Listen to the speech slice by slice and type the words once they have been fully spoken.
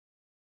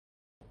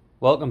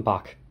Welcome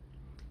back.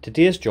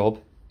 Today's job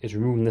is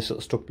removing this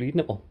little stuck bleed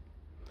nipple.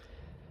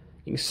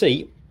 You can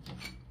see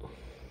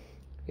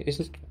it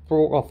isn't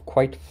broke off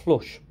quite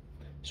flush.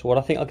 So what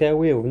I think I'll get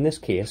away with in this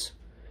case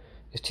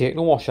is taking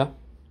a washer,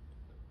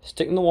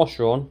 sticking the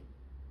washer on,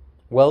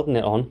 welding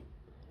it on,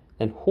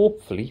 then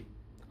hopefully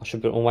I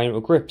should be able to wind it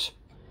with grips.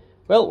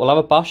 Well, we'll have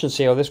a bash and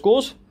see how this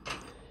goes.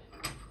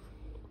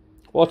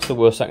 What's the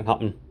worst that can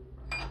happen?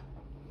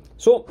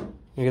 So, I'm going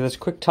to give this a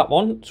quick tap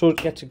on so it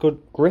gets a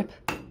good grip.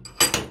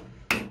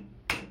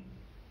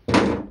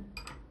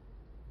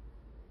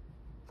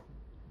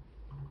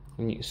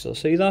 And you can still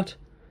see that.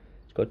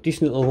 It's got a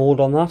decent little hold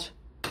on that.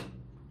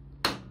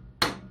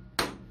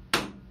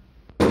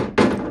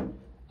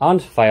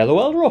 And fire the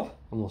welder up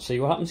and we'll see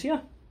what happens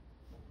here.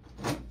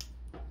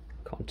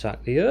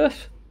 Contact the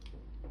earth.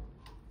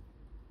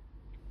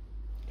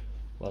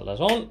 Welder's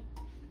on.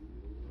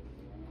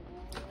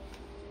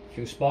 A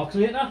few sparks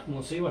later and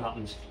we'll see what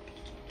happens.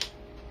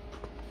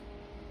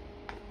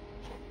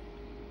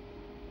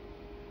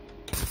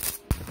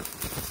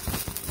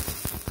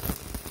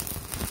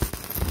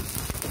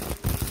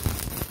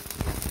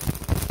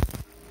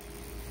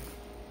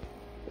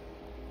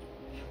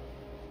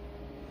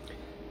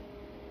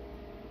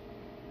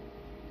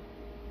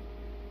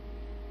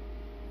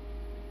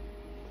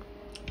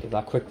 Give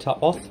that quick tap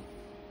off.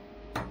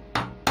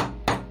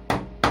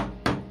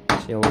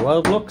 See how the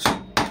weld looks.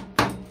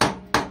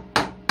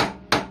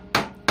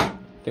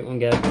 Think we can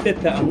get a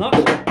bit better on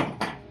that.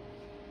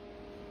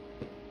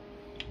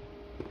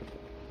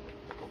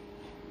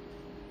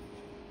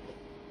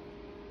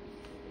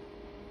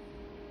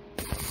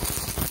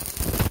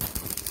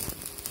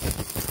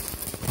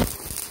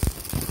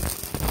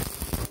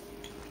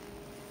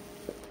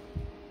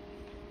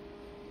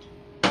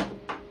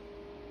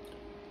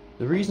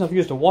 The reason I've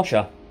used a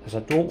washer is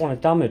I don't want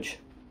to damage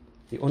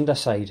the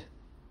underside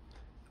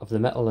of the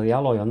metal or the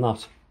alloy on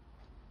that.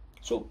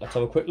 So let's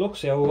have a quick look,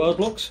 see how the weld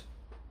looks.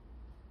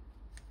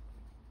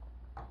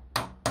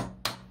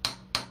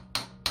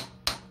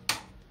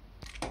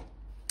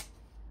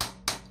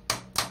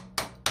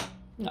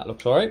 That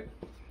looks alright.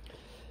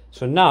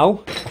 So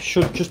now I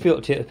should just be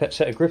able to take a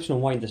set of grips and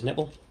unwind this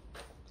nipple,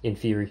 in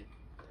theory,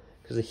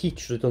 because the heat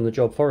should have done the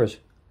job for us.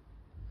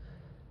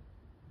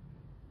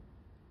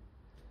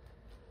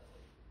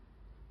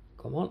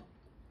 Come on.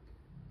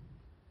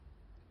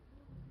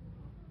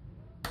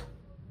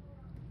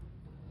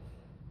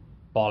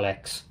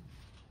 Bollocks.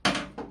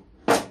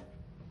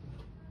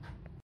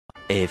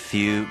 A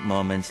few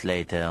moments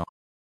later.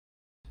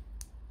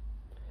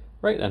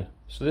 Right then,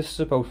 so this is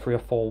about 3 or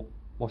 4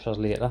 washers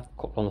later,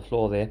 couple on the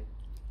floor there.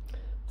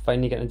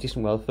 Finally getting a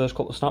decent weld. First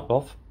couple snapped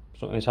off,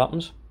 something else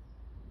happens.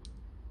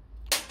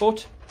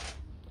 But,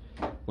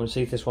 we'll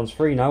see if this one's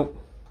free now.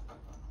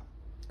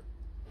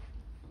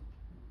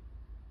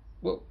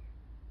 Well,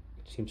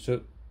 it seems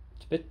to,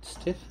 it's a bit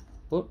stiff,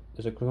 but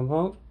is it going to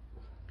come out?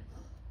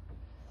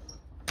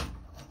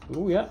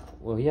 Oh yeah,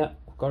 well yeah,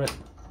 got it.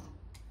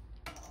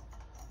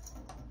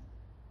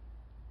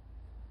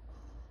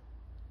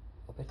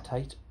 A bit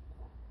tight.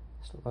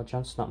 Still got a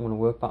chance. Not going to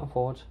work back and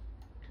forwards.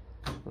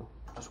 So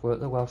just work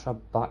the weld strap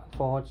back and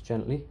forwards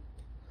gently.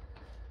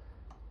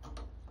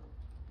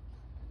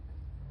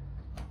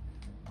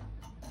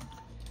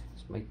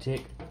 This might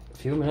take a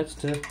few minutes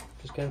to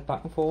just get it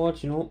back and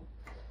forwards, you know.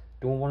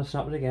 Don't want to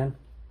snap it again.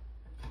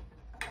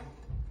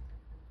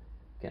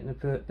 Getting a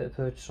bit of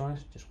purchase on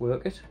it, just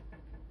work it.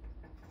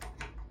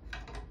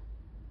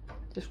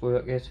 Just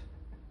work it.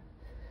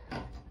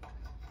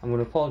 I'm going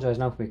to apologise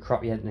now for my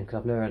crappy editing because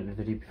I've never edited a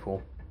video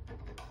before.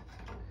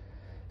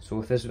 So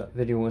if this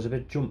video was a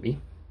bit jumpy,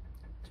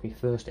 it's my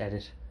first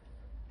edit.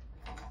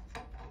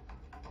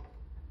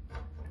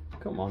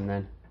 Come on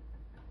then.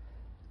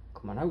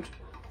 Come on out.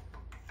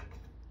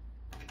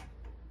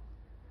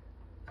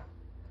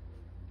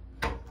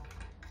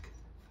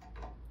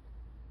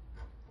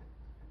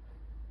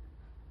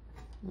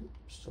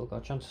 Still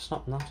got a chance of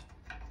snapping that.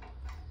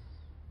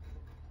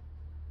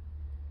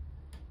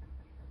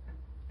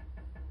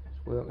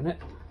 Working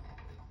it.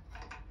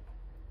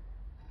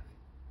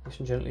 Nice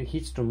and gently. The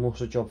heat's done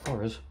most of the job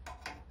for us.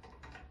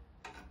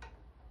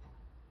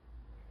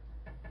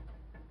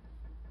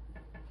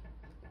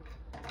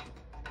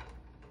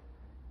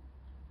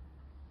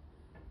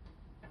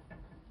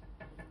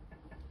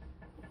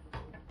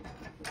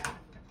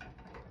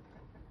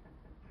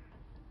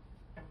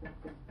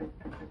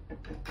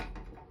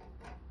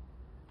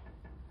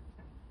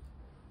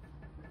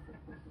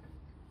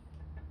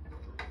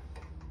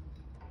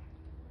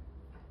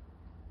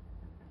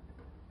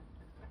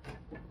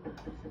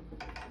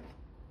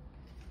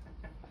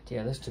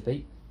 Yeah, this to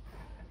beat.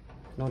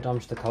 No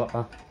damage to the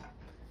caliper.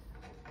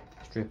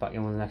 Straight back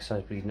in with the next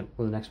size bleed nipple,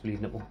 with the next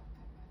bleed nipple.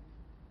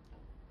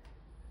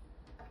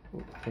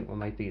 Ooh, I think we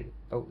might be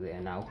about there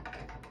now.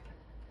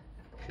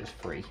 Which is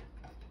free.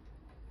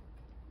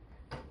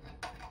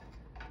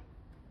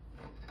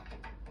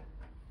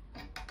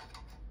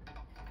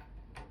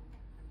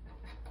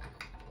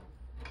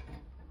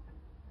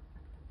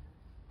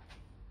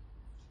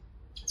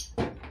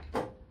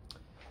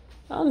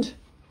 And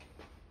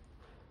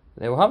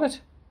there we have it.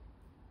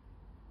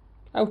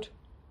 Out.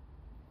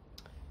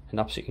 And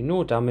absolutely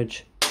no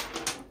damage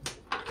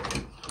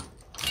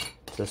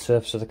to the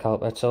surface of the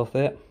caliper itself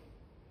there.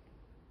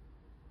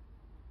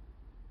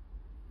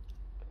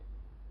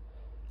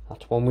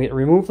 That's one way to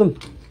remove them,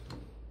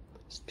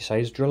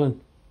 besides drilling.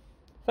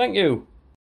 Thank you.